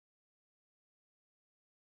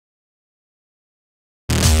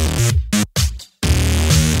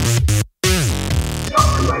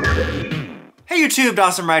YouTube,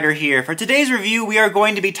 Dawson Rider here. For today's review, we are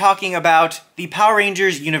going to be talking about the Power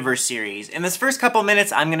Rangers Universe series. In this first couple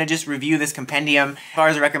minutes, I'm going to just review this compendium, as far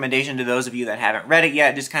as a recommendation to those of you that haven't read it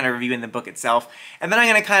yet, just kind of reviewing the book itself. And then I'm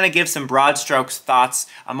going to kind of give some broad strokes thoughts,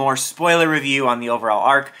 a more spoiler review on the overall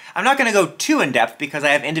arc. I'm not going to go too in-depth because I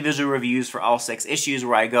have individual reviews for all 6 issues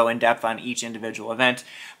where I go in-depth on each individual event.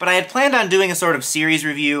 But I had planned on doing a sort of series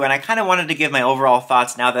review, and I kind of wanted to give my overall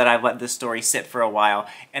thoughts now that I've let this story sit for a while,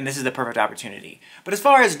 and this is the perfect opportunity. But as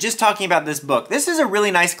far as just talking about this book, this is a really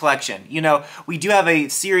nice collection. You know, we do have a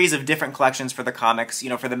series of different collections for the comics. You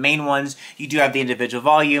know, for the main ones, you do have the individual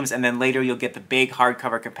volumes, and then later you'll get the big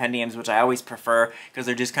hardcover compendiums, which I always prefer because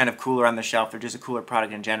they're just kind of cooler on the shelf. They're just a cooler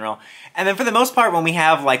product in general. And then for the most part, when we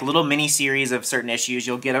have like little mini-series of certain issues,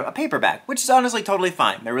 you'll get a paperback, which is honestly totally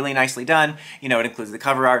fine. They're really nicely done. You know, it includes the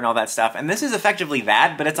cover art and all that stuff. And this is effectively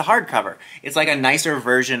that, but it's a hardcover. It's like a nicer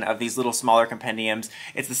version of these little smaller compendiums.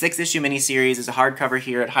 It's the 6-issue mini-series. It's a hardcover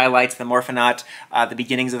here. It highlights the Morphonaut, the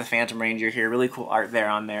beginnings of the Phantom Ranger here. Really cool art there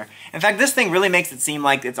on there. In fact, this thing really makes it seem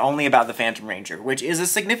like it's only about the Phantom Ranger, which is a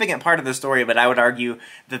significant part of the story, but I would argue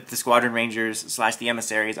that the Squandron Rangers / the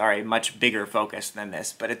Emissaries are a much bigger focus than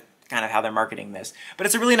this, but it's kind of how they're marketing this. But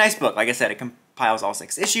it's a really nice book. Like I said, it compiles all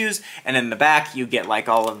 6 issues, and in the back you get like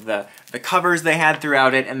all of the covers they had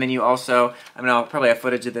throughout it, and then you also, I mean, I'll probably have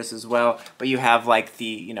footage of this as well, but you have like the,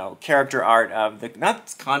 you know, character art of the,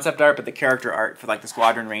 not concept art, but the character art for like the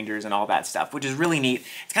Squadron Rangers and all that stuff, which is really neat.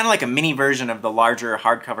 It's kind of like a mini version of the larger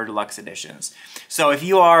hardcover deluxe editions. So if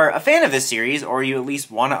you are a fan of this series, or you at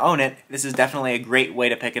least want to own it, this is definitely a great way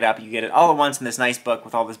to pick it up. You get it all at once in this nice book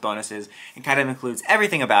with all these bonuses, and kind of includes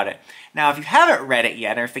everything about it. Now, if you haven't read it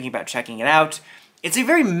yet, or are thinking about checking it out, it's a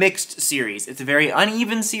very mixed series. It's a very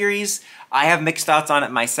uneven series. I have mixed thoughts on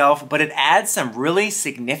it myself, but it adds some really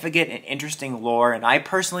significant and interesting lore, and I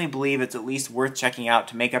personally believe it's at least worth checking out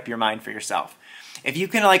to make up your mind for yourself. If you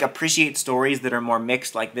can like appreciate stories that are more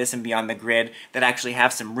mixed like this and Beyond the Grid, that actually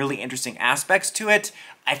have some really interesting aspects to it,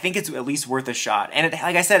 I think it's at least worth a shot. And it,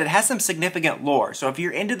 like I said, it has some significant lore. So if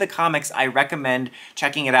you're into the comics, I recommend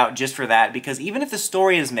checking it out just for that, because even if the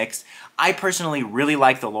story is mixed, I personally really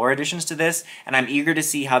like the lore additions to this, and I'm eager to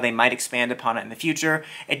see how they might expand upon it in the future.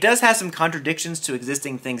 It does have some contradictions to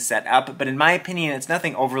existing things set up, but in my opinion, it's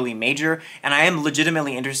nothing overly major, and I am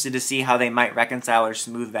legitimately interested to see how they might reconcile or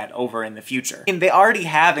smooth that over in the future. And they already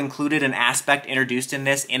have included an aspect introduced in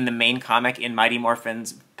this in the main comic in Mighty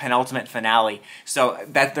Morphin's penultimate finale, so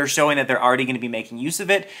that they're showing that they're already going to be making use of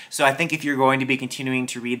it. So I think if you're going to be continuing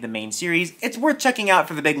to read the main series, it's worth checking out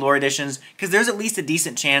for the big lore additions, because there's at least a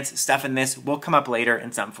decent chance stuff in this will come up later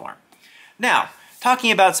in some form. Now,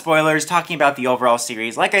 talking about spoilers, talking about the overall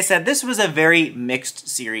series, like I said, this was a very mixed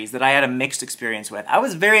series that I had a mixed experience with. I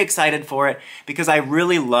was very excited for it because I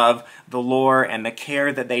really love the lore and the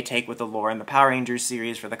care that they take with the lore in the Power Rangers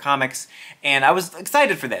series for the comics, and I was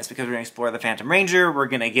excited for this because we're going to explore the Phantom Ranger, we're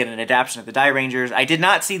going to get an adaptation of the Dairangers. I did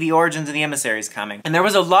not see the origins of the Emissaries coming, and there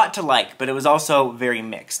was a lot to like, but it was also very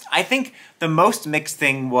mixed. I think the most mixed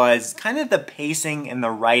thing was kind of the pacing and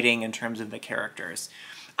the writing in terms of the characters.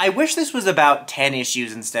 I wish this was about 10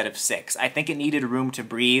 issues instead of 6. I think it needed room to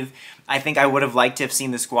breathe. I think I would have liked to have seen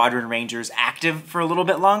the Squadron Rangers active for a little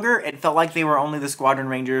bit longer. It felt like they were only the Squadron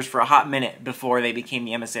Rangers for a hot minute before they became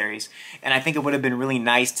the Emissaries. And I think it would have been really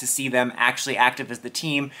nice to see them actually active as the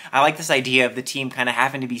team. I like this idea of the team kind of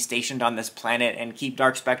having to be stationed on this planet and keep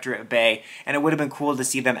Dark Spectre at bay. And it would have been cool to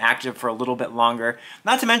see them active for a little bit longer.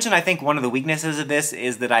 Not to mention, I think one of the weaknesses of this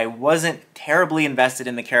is that I wasn't terribly invested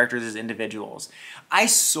in the characters as individuals. I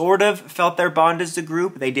sort of felt their bond as a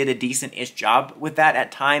group. They did a decent-ish job with that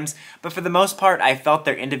at times, but for the most part, I felt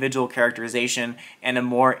their individual characterization and a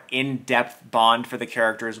more in-depth bond for the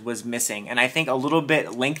characters was missing. And I think a little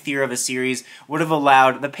bit lengthier of a series would have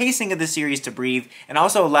allowed the pacing of the series to breathe, and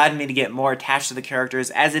also allowed me to get more attached to the characters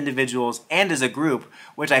as individuals and as a group,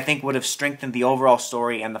 which I think would have strengthened the overall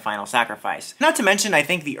story and the final sacrifice. Not to mention, I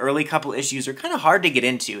think the early couple issues are kind of hard to get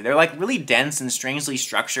into. They're like really dense and strangely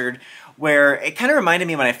structured, where it kind of reminded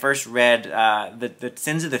me when I first read the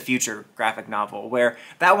Sins of the Future graphic novel, where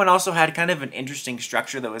that one also had kind of an interesting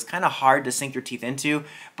structure that was kind of hard to sink your teeth into.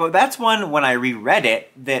 But that's one, when I reread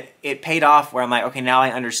it, that it paid off, where I'm like, okay, now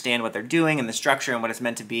I understand what they're doing and the structure and what it's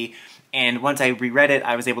meant to be. And once I reread it,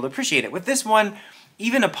 I was able to appreciate it. With this one,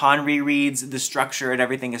 even upon rereads, the structure and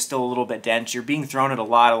everything is still a little bit dense. You're being thrown at a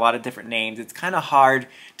lot of different names. It's kind of hard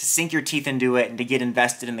to sink your teeth into it and to get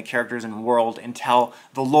invested in the characters and world until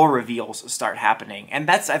the lore reveals start happening. And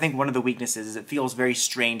that's, I think, one of the weaknesses, is it feels very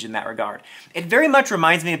strange in that regard. It very much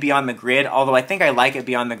reminds me of Beyond the Grid, although I think I like it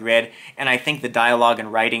Beyond the Grid, and I think the dialogue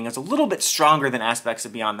and writing is a little bit stronger than aspects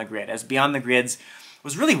of Beyond the Grid, as Beyond the Grid's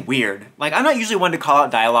was really weird. Like, I'm not usually one to call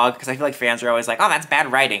out dialogue because I feel like fans are always like, oh, that's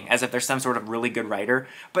bad writing, as if there's some sort of really good writer.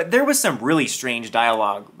 But there was some really strange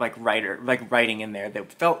dialogue, writing in there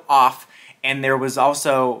that felt off, and there was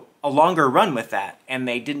also a longer run with that, and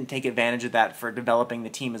they didn't take advantage of that for developing the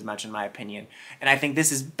team as much, in my opinion. And I think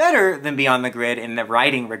this is better than Beyond the Grid in the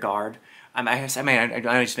writing regard. I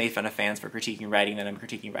just made fun of fans for critiquing writing than I'm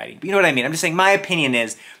critiquing writing. But you know what I mean? I'm just saying my opinion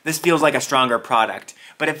is this feels like a stronger product.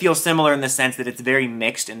 But it feels similar in the sense that it's very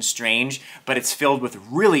mixed and strange, but it's filled with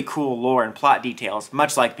really cool lore and plot details,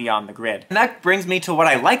 much like Beyond the Grid. And that brings me to what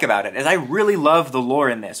I like about it, is I really love the lore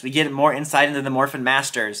in this. We get more insight into the Morphin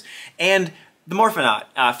Masters. And the Morphonaut,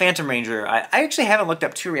 Phantom Ranger, I actually haven't looked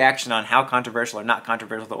up true reaction on how controversial or not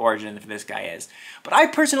controversial the origin for this guy is. But I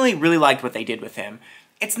personally really liked what they did with him.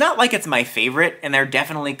 It's not like it's my favorite, and there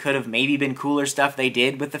definitely could have maybe been cooler stuff they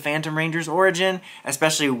did with the Phantom Ranger's origin,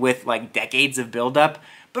 especially with like decades of build-up.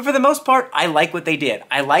 But for the most part, I like what they did.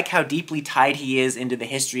 I like how deeply tied he is into the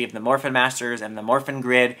history of the Morphin Masters and the Morphin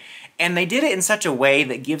Grid, and they did it in such a way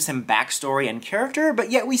that gives him backstory and character,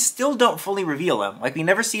 but yet we still don't fully reveal him. Like, we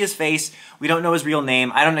never see his face, we don't know his real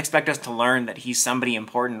name. I don't expect us to learn that he's somebody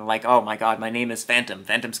important, like, oh my god, my name is Phantom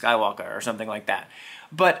Skywalker, or something like that.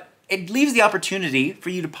 But it leaves the opportunity for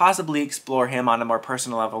you to possibly explore him on a more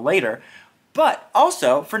personal level later. But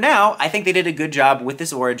also, for now, I think they did a good job with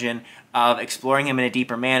this origin of exploring him in a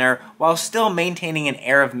deeper manner while still maintaining an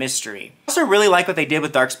air of mystery. I also really like what they did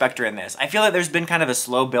with Dark Spectre in this. I feel like there's been kind of a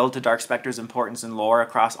slow build to Dark Spectre's importance and lore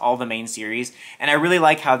across all the main series, and I really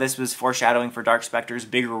like how this was foreshadowing for Dark Spectre's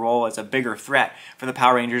bigger role as a bigger threat for the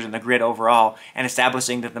Power Rangers and the Grid overall, and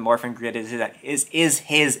establishing that the Morphin Grid is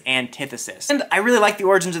his antithesis. And I really like the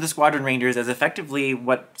origins of the Squandron Rangers as effectively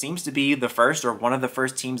what seems to be the first or one of the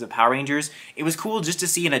first teams of Power Rangers. It was cool just to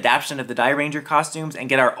see an adaptation of the Dairanger costumes and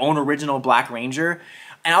get our own original Black Ranger.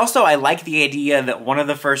 And also, I like the idea that one of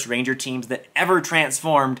the first Ranger teams that ever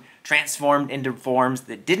transformed into forms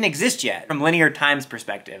that didn't exist yet, from linear time's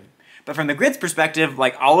perspective. But from the Grid's perspective,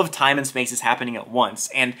 like, all of time and space is happening at once.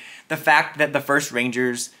 And the fact that the first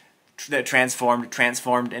Rangers that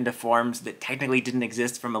transformed into forms that technically didn't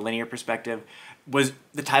exist from a linear perspective was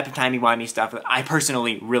the type of timey-wimey stuff that I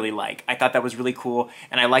personally really like. I thought that was really cool,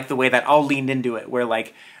 and I like the way that all leaned into it, where,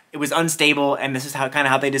 like, it was unstable, and this is kind of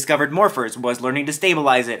how they discovered Morphers, was learning to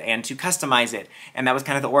stabilize it and to customize it, and that was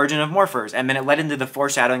kind of the origin of Morphers, and then it led into the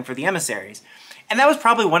foreshadowing for the Emissaries. And that was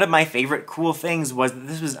probably one of my favorite cool things, was that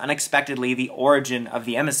this was unexpectedly the origin of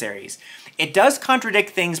the Emissaries. It does contradict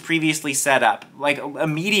things previously set up, like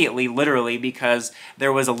immediately, literally, because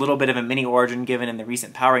there was a little bit of a mini origin given in the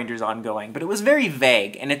recent Power Rangers ongoing, but it was very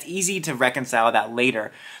vague, and it's easy to reconcile that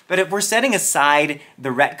later. But if we're setting aside the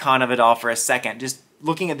retcon of it all for a second, just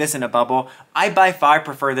looking at this in a bubble, I by far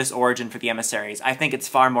prefer this origin for the Emissaries. I think it's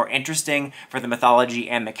far more interesting for the mythology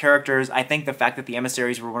and the characters. I think the fact that the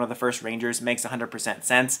Emissaries were one of the first Rangers makes 100%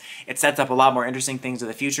 sense. It sets up a lot more interesting things in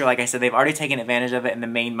the future. Like I said, they've already taken advantage of it in the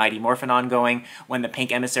main Mighty Morphin ongoing, when the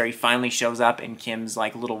pink Emissary finally shows up in Kim's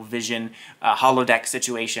like little vision holodeck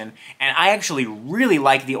situation. And I actually really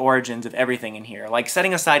like the origins of everything in here. Like,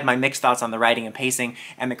 setting aside my mixed thoughts on the writing and pacing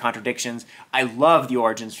and the contradictions, I love the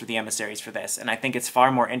origins for the Emissaries for this, and I think it's far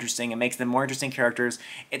more interesting. It makes them more interesting characters.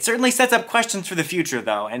 It certainly sets up questions for the future,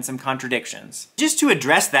 though, and some contradictions. Just to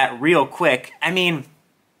address that real quick, I mean,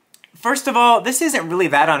 first of all, this isn't really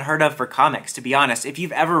that unheard of for comics, to be honest. If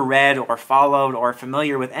you've ever read or followed or are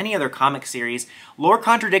familiar with any other comic series, lore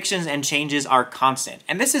contradictions and changes are constant.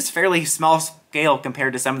 And this is fairly small scale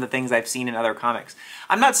compared to some of the things I've seen in other comics.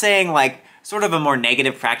 I'm not saying, like, sort of a more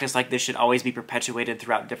negative practice like this should always be perpetuated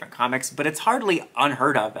throughout different comics, but it's hardly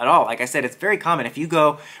unheard of at all. Like I said, it's very common. If you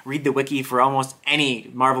go read the wiki for almost any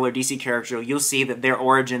Marvel or DC character, you'll see that their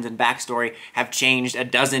origins and backstory have changed a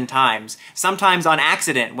dozen times. Sometimes on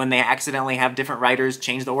accident, when they accidentally have different writers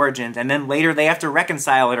change the origins, and then later they have to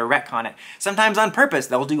reconcile it or retcon it. Sometimes on purpose,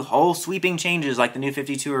 they'll do whole sweeping changes like the New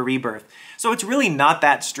 52 or Rebirth. So it's really not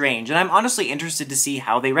that strange, and I'm honestly interested to see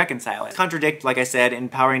how they reconcile it. Contradict, like I said, in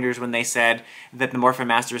Power Rangers when they said that the Morphin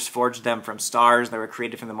Masters forged them from stars that were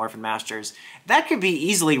created from the Morphin Masters. That could be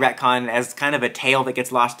easily retconned as kind of a tale that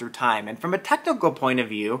gets lost through time. And from a technical point of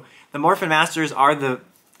view, the Morphin Masters are the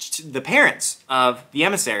parents of the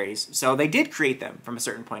Emissaries, so they did create them from a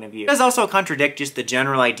certain point of view. It does also contradict just the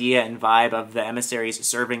general idea and vibe of the Emissaries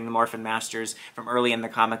serving the Morphin Masters from early in the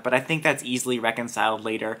comic, but I think that's easily reconciled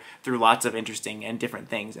later through lots of interesting and different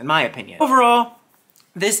things, in my opinion. Overall,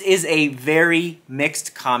 this is a very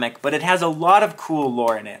mixed comic, but it has a lot of cool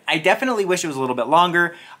lore in it. I definitely wish it was a little bit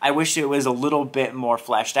longer. I wish it was a little bit more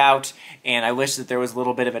fleshed out, and I wish that there was a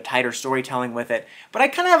little bit of a tighter storytelling with it. But I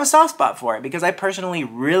kind of have a soft spot for it, because I personally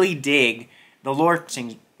really dig the lore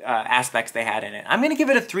aspects they had in it. I'm going to give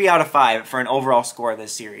it a 3 out of 5 for an overall score of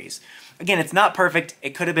this series. Again, it's not perfect,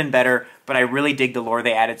 it could have been better, but I really dig the lore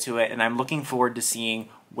they added to it, and I'm looking forward to seeing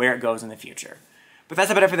where it goes in the future. But that's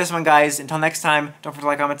about it for this one, guys. Until next time, don't forget to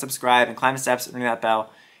like, comment, subscribe, and climb the steps and ring that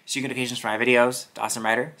bell so you get notifications for my videos. Dawson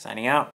Ryder, signing out.